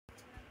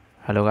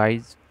Hello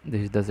guys,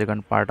 this is the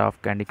second part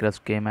of Candy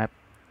Crush game app,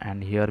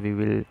 and here we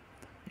will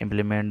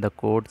implement the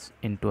codes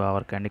into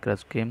our Candy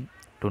Crush game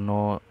to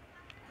know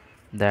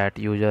that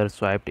user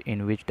swiped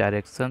in which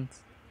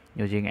directions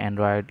using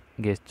Android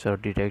gesture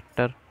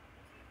detector.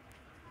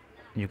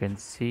 You can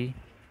see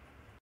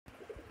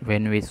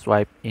when we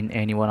swipe in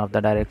any one of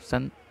the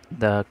direction,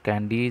 the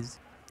candies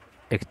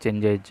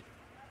exchanges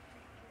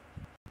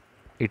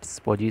its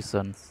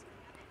positions.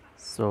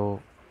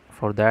 So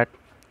for that,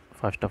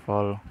 first of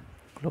all,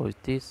 close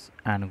this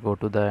and go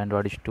to the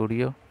Android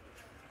Studio,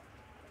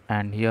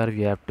 and here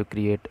we have to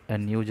create a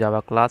new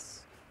Java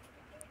class,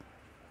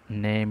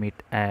 name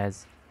it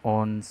as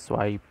on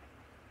swipe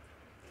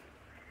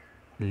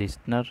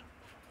listener,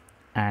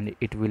 and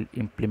it will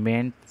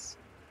implement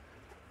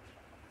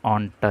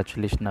on touch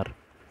listener.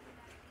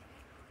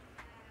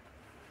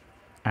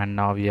 And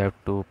now we have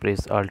to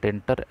press alt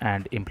enter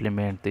and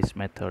implement this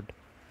method.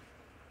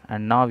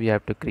 And now we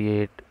have to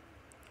create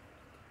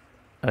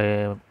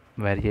a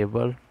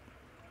variable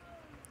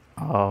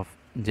of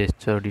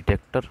gesture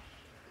detector,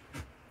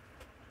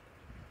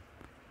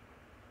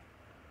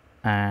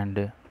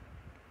 and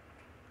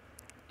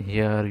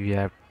here we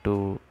have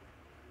to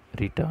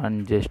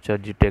return gesture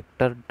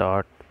detector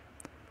dot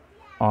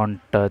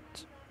on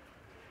touch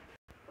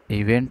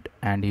event,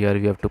 and here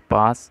we have to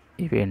pass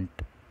event.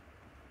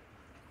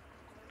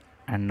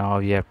 And now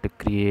we have to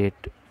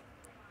create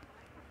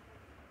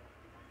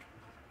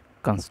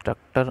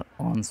constructor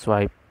on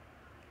swipe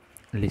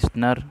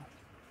listener,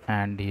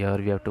 and here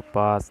we have to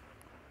pass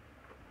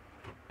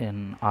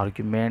an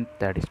argument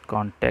that is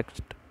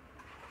context,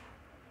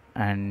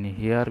 and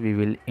here we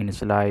will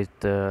initialize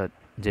the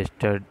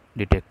gesture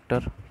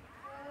detector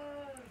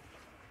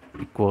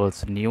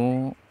equals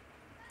new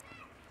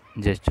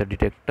gesture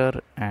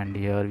detector, and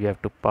here we have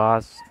to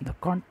pass the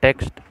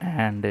context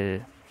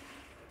and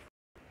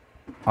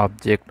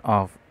object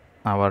of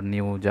our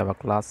new Java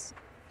class.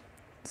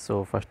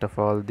 So first of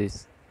all,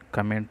 this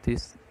comment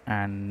this,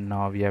 and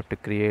now we have to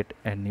create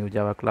a new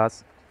Java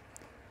class,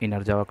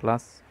 inner Java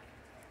class,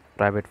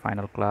 private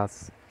final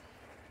class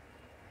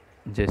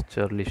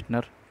gesture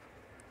listener.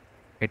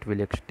 It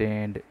will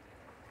extend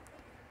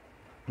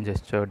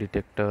gesture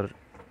detector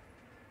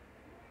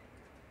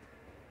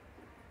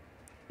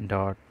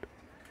dot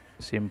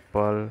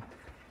simple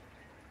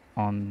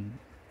on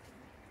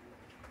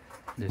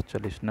gesture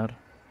listener,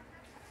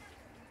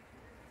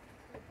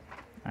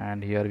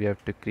 and here we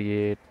have to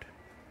create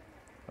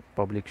a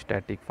public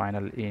static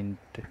final int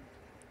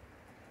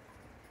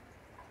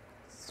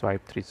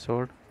swipe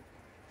threshold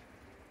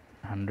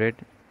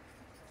 100,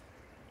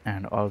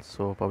 and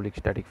also public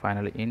static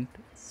final int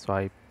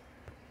swipe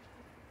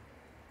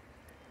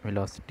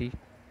velocity,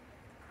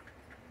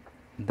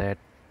 that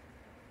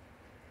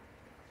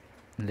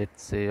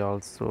let's say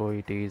also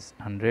it is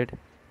 100.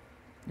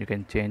 You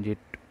can change it.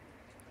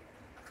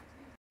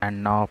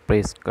 And now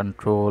press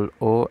Ctrl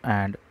O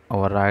and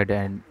override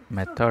a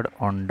method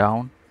on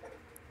down,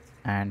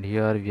 and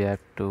here we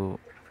have to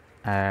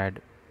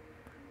add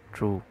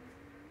true,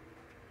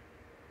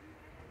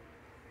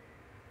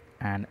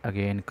 and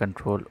again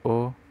Ctrl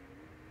O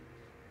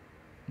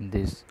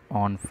this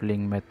on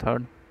fling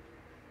method.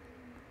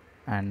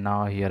 And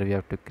now here we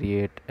have to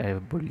create a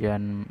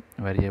boolean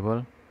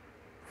variable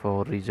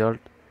for result,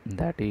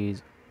 that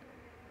is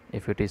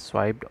if it is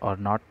swiped or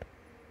not,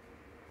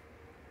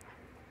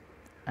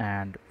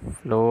 and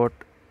float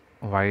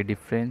y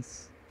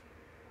difference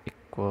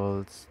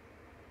equals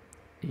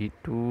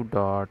e2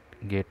 dot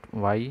get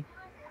y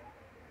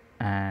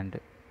and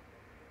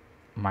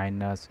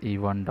minus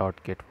e1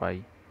 dot get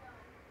y,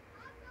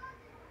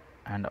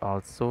 and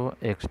also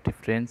x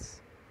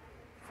difference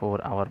for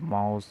our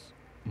mouse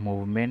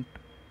movement.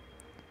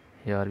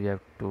 Here we have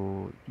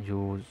to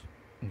use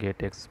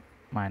get x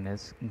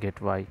minus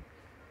get y,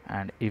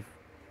 and if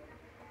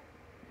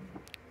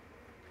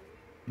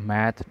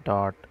math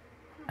dot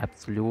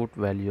absolute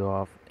value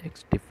of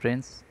x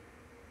difference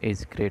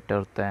is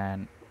greater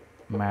than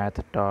math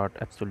dot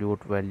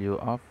absolute value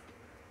of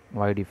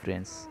y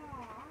difference,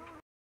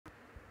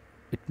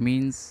 it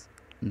means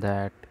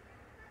that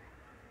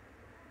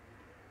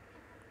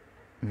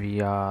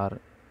we are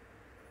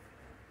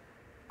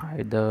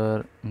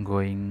either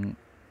going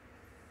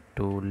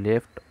to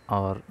left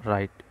or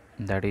right,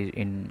 that is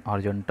in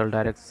horizontal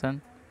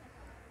direction,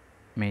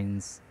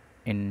 means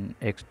in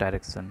x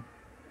direction.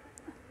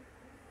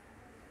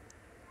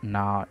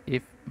 Now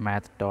if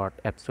math dot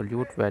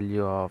absolute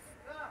value of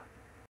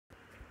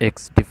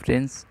x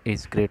difference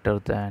is greater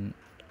than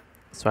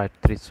swipe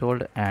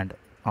threshold, and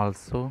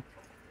also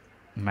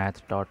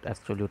math dot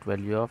absolute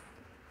value of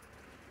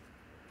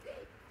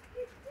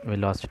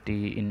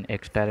velocity in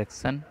x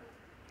direction,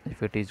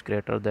 if it is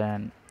greater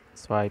than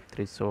swipe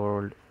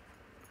threshold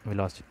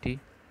velocity,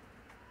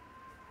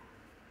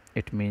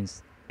 it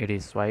means it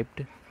is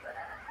swiped.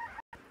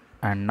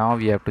 And now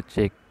we have to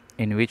check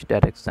in which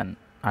direction,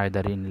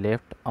 either in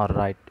left or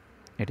right,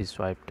 it is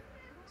swiped.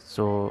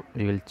 So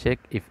we will check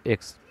if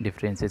x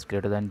difference is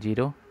greater than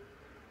 0,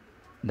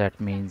 that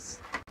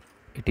means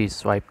it is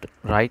swiped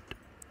right,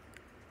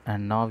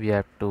 And now we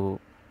have to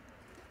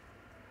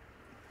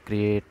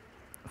create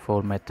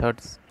four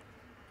methods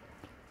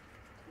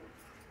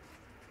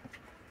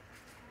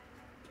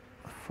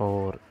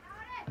for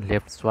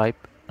left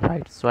swipe,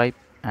 right swipe,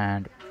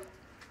 and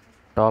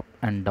top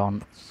and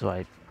down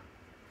swipe.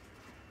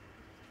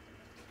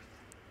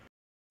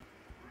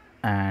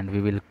 And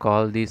we will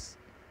call this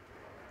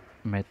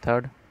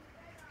method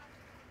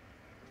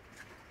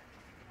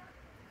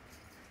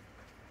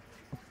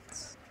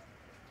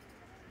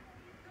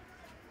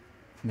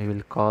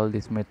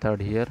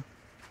here,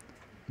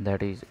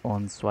 that is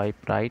on swipe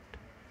right,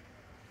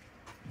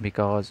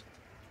 because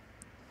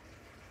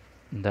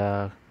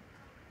the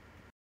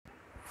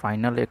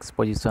final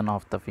exposition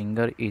of the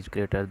finger is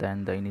greater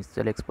than the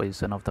initial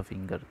exposition of the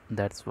finger.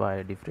 That's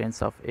why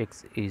difference of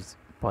x is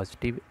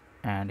positive,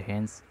 and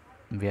hence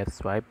we have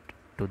swiped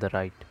to the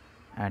right.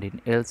 And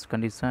in else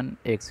condition,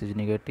 x is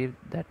negative,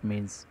 that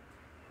means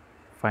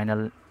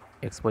final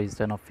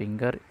exposition of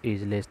finger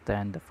is less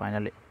than the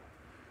final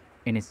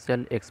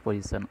initial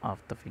exposition of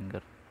the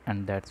finger,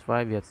 and that's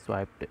why we have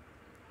swiped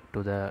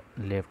to the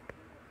left.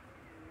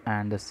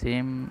 And the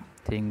same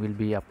thing will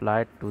be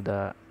applied to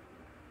the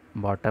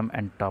bottom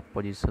and top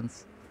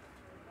positions.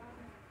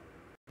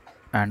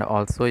 And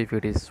also, if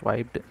it is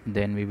swiped,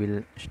 then we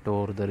will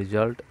store the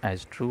result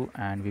as true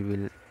and we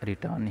will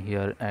return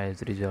here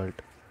as result.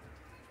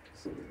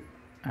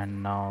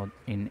 And now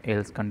in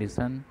else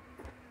condition,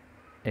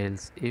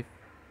 else if,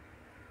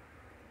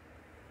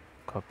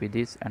 copy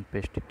this and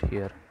paste it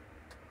here,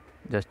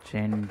 just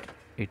change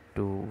it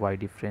to y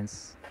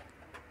difference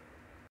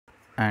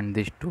and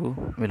this to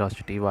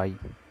velocity y,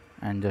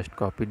 and just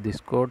copy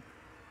this code,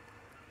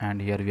 and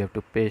here we have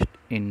to paste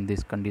in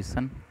this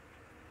condition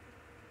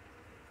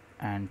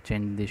and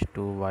change this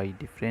to y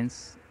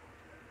difference.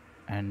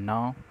 And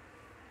now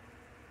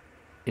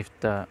if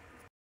the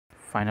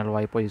final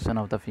y position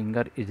of the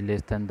finger is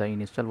less than the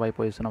initial y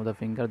position of the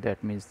finger,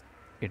 that means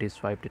it is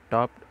swiped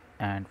top,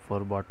 and for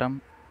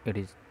bottom it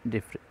is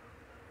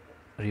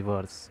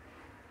reverse.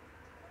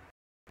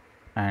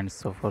 And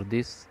so for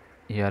this,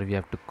 here we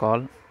have to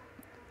call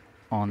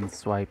on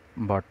swipe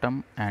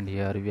bottom, and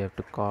here we have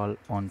to call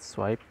on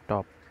swipe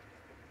top.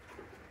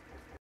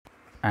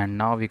 And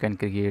now we can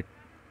create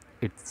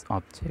its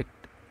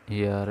object.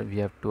 Here we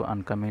have to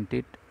uncomment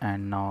it,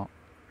 and now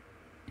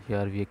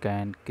here we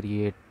can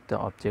create the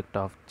object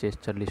of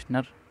gesture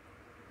listener.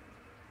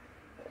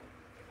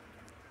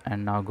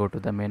 And now go to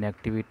the main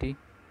activity,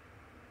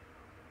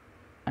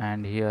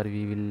 and here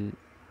we will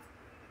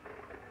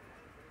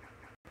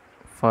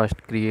first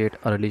create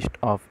a list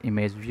of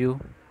image view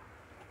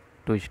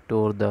to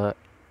store the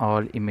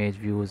all image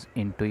views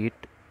into it.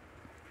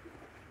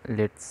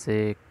 Let's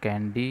say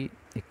candy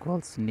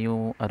equals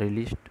new array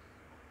list,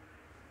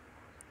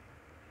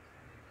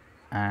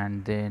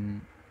 and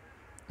then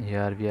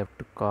here we have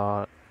to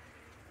call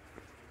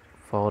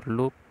for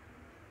loop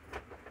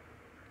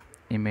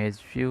image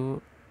view,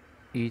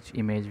 each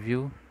image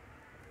view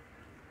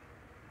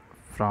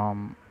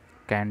from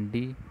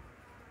candy,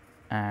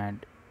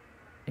 and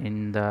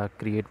in the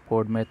create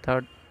board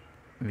method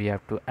we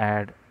have to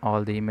add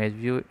all the image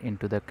view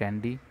into the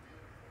candy.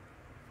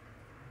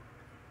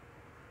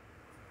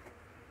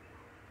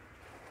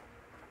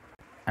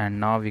 And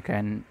now we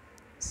can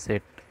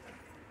set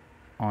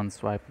on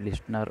swipe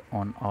listener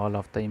on all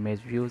of the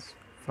image views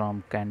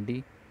from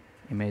candy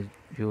image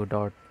view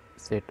dot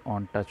set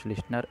on touch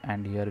listener,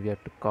 and here we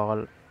have to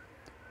call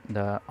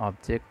the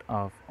object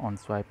of on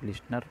swipe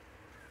listener,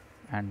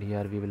 and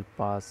here we will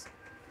pass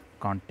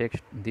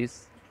context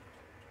this,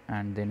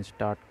 and then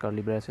start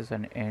curly braces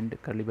and end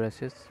curly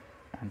braces,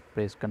 and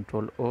press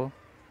Ctrl O.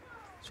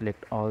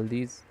 Select all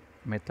these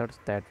methods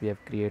that we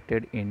have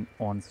created in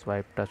on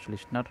swipe touch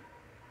listener,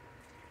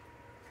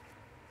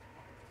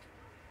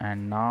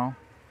 and now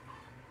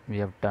we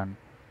have done.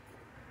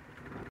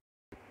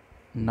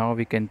 Now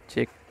we can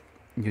check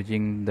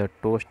using the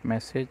toast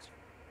message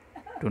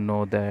to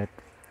know that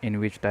in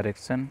which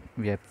direction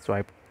we have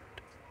swiped.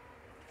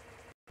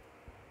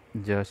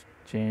 Just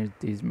change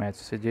these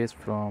messages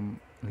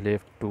from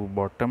left to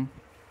bottom,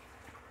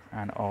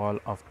 and all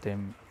of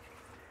them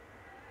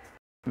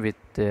with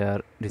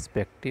their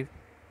respective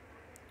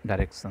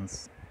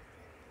directions.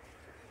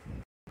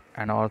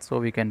 And also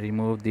we can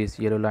remove this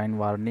yellow line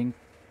warning.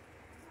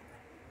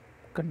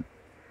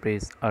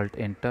 Press alt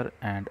enter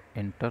and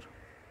enter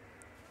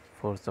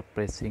for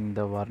suppressing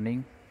the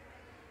warning.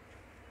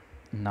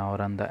 Now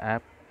run the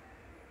app.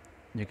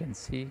 You can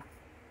see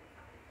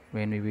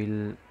when we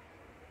will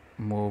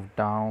move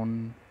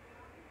down,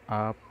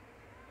 up,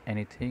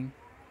 anything,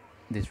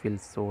 this will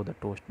show the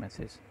toast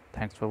message.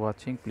 Thanks for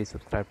watching. Please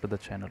subscribe to the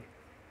channel.